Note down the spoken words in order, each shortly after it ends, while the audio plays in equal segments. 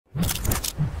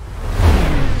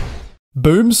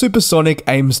Boom Supersonic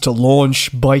aims to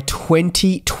launch by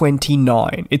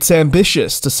 2029. It's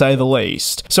ambitious, to say the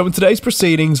least. So in today's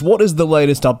proceedings, what is the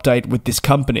latest update with this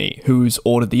company, who's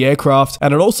ordered the aircraft,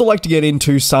 and I'd also like to get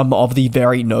into some of the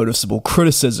very noticeable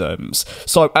criticisms.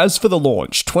 So as for the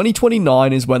launch,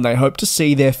 2029 is when they hope to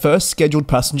see their first scheduled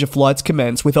passenger flights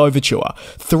commence with Overture.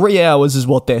 3 hours is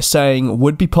what they're saying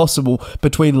would be possible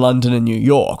between London and New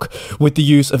York. With the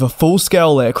use of a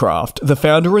full-scale aircraft, the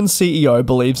founder and CEO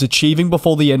believes achieving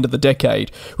before the end of the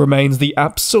decade remains the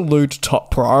absolute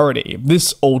top priority.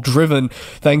 This all driven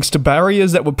thanks to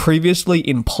barriers that were previously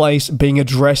in place being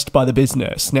addressed by the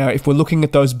business. Now, if we're looking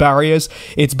at those barriers,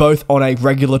 it's both on a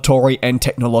regulatory and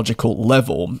technological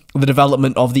level. The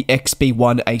development of the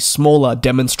XB-1, a smaller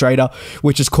demonstrator,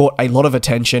 which has caught a lot of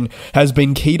attention, has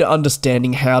been key to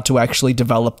understanding how to actually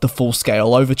develop the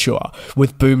full-scale Overture,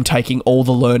 with Boom taking all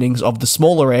the learnings of the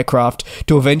smaller aircraft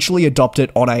to eventually adopt it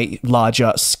on a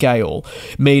larger scale.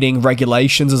 Meeting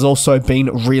regulations has also been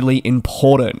really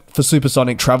important, for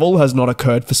supersonic travel has not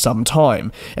occurred for some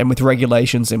time, and with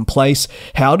regulations in place,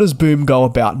 how does Boom go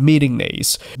about meeting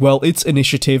these? Well, its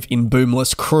initiative in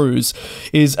Boomless Cruise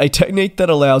is a technique that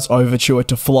allows Overture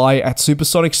to fly at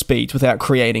supersonic speeds without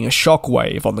creating a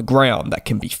shockwave on the ground that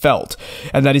can be felt,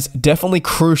 and that is definitely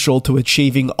crucial to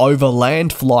achieving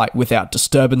overland flight without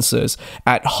disturbances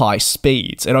at high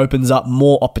speeds. It opens up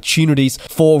more opportunities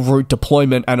for route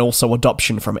deployment and also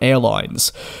adoption from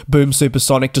airlines. Boom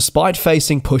Supersonic, despite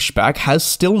facing pushback, has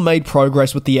still made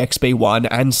progress with the XB-1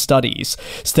 and studies,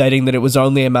 stating that it was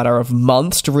only a matter of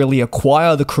months to really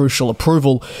acquire the crucial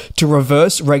approval to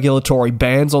reverse regulatory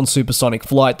bans on supersonic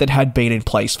flight that had been in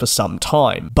place for some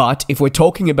time. But if we're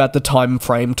talking about the time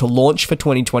frame to launch for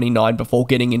 2029 before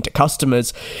getting into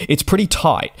customers, it's pretty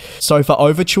tight. So for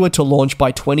Overture to launch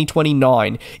by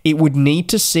 2029, it would need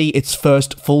to see its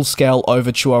first full-scale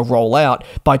Overture roll out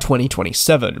by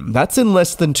 2027. That's in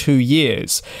less than 2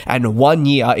 years, and 1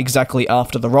 year exactly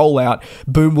after the rollout,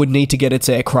 Boom would need to get its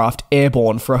aircraft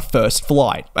airborne for a first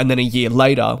flight, and then a year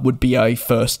later would be a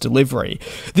first delivery.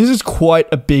 This is quite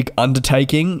a big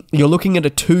undertaking. You're looking at a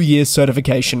 2-year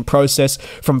certification process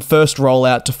from first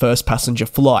rollout to first passenger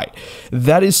flight.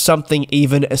 That is something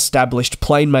even established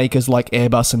plane makers like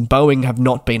Airbus and Boeing have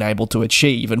not been able to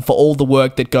achieve, and for all the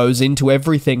work that goes into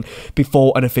everything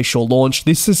before an official launch,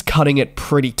 this is cutting it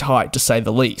pretty tight, to say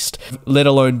the least, let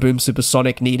alone Boom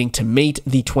Supersonic needing to meet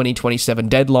the 2027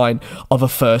 deadline of a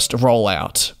first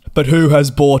rollout. But who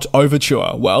has bought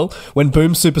Overture? Well, when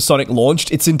Boom Supersonic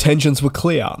launched, its intentions were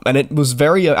clear, and it was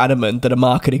very adamant that a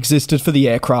market existed for the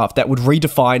aircraft that would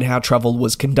redefine how travel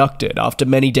was conducted after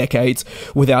many decades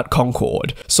without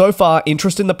Concorde. So far,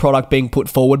 interest in the product being put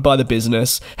forward by the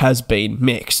business has been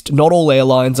mixed. Not all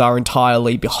airlines are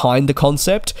entirely behind the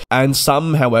concept, and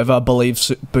some, however, believe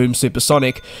Boom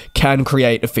Supersonic can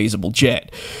create a feasible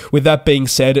jet. With that being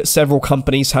said, several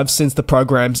companies have since the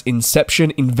program's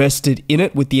inception invested in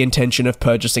it with the intention of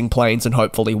purchasing planes and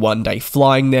hopefully one day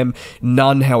flying them.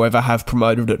 None, however, have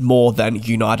promoted it more than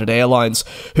United Airlines,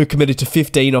 who committed to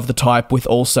 15 of the type with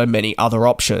also many other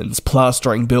options,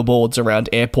 plastering billboards around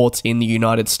airports in the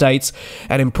United States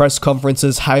and in press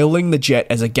conferences hailing the jet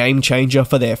as a game changer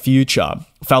for their future.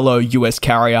 Fellow US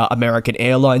carrier American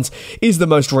Airlines is the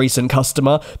most recent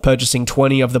customer, purchasing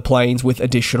 20 of the planes with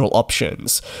additional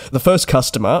options. The first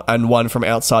customer, and one from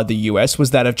outside the US,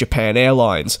 was that of Japan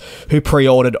Airlines, who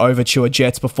pre-ordered Overture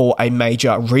jets before a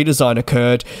major redesign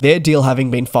occurred, their deal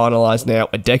having been finalized now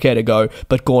a decade ago,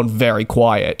 but gone very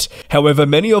quiet. However,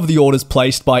 many of the orders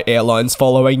placed by airlines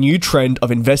follow a new trend of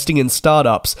investing in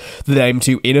startups that aim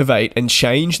to innovate and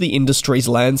change the industry's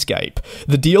landscape.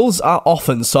 The deals are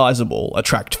often sizable,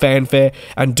 attract fanfare,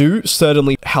 and do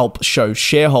certainly help show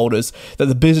shareholders that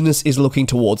the business is looking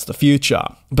towards the future.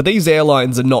 But these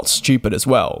airlines are not stupid as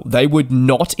well. They would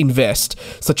not invest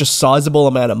such a sizable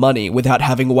amount of money without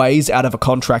having ways out of a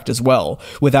contract as well,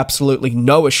 with absolutely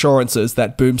no assurances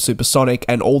that Boom Supersonic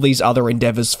and all these other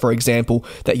endeavors, for example,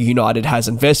 that United has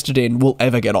invested in will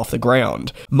ever get off the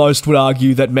ground. Most would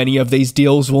argue that many of these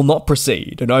deals will not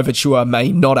proceed, and Overture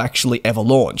may not actually ever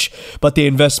launch, but the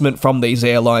investment from these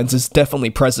airlines is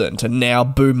definitely present, and now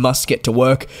Boom must get to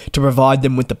work to provide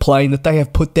them with the plane that they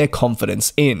have put their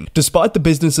confidence in. Despite the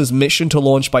business's mission to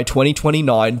launch by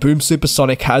 2029, Boom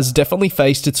Supersonic has definitely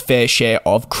faced its fair share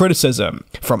of criticism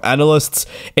from analysts,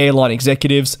 airline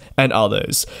executives, and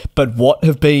others. But what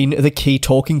have been the key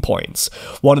talking points?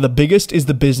 One of the biggest is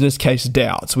the business case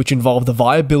doubts, which involve the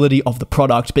viability of the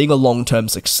product being a long-term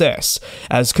success,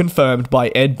 as confirmed by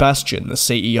Ed Bastian, the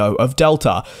CEO of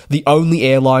Delta, the only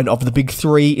airline of the big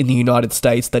three in the United United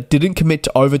States that didn't commit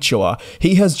to Overture,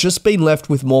 he has just been left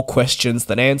with more questions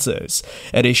than answers.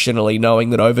 Additionally, knowing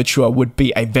that Overture would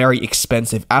be a very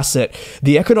expensive asset,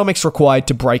 the economics required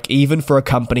to break even for a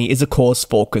company is a cause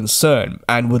for concern,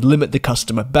 and would limit the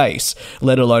customer base,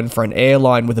 let alone for an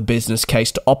airline with a business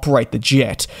case to operate the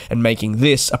jet, and making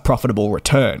this a profitable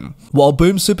return. While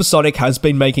Boom Supersonic has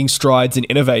been making strides in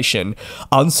innovation,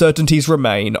 uncertainties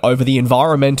remain over the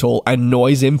environmental and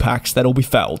noise impacts that will be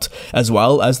felt, as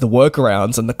well as the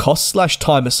workarounds and the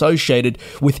cost/time associated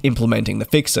with implementing the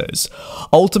fixes.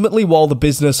 Ultimately, while the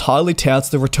business highly touts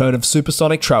the return of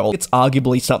supersonic travel, it's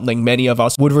arguably something many of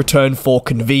us would return for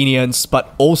convenience,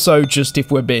 but also, just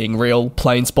if we're being real,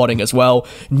 plane spotting as well,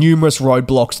 numerous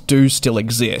roadblocks do still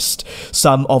exist.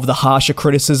 Some of the harsher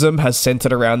criticism has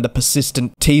centered around the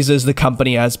persistent teasers the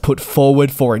company has put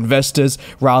forward for investors,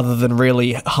 rather than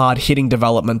really hard-hitting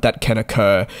development that can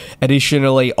occur.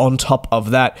 Additionally, on top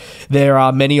of that, there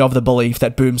are many of the belief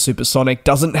that Boom Supersonic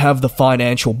doesn't have the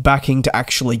financial backing to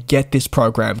actually get this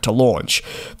program to launch.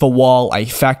 For while a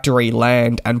factory,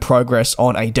 land, and progress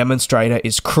on a demonstrator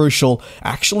is crucial,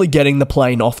 actually getting the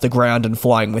plane off the ground and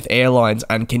flying with airlines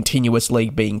and continuously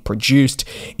being produced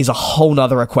is a whole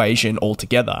nother equation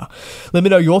altogether. Let me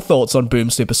know your thoughts on Boom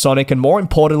Supersonic, and more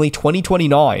importantly,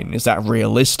 2029. Is that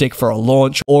realistic for a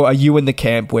launch, or are you in the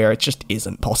camp where it just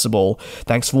isn't possible?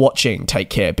 Thanks for watching, take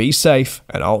care, be safe,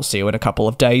 and I'll see you in a couple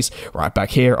of days, right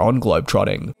back here on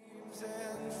GlobeTrotting.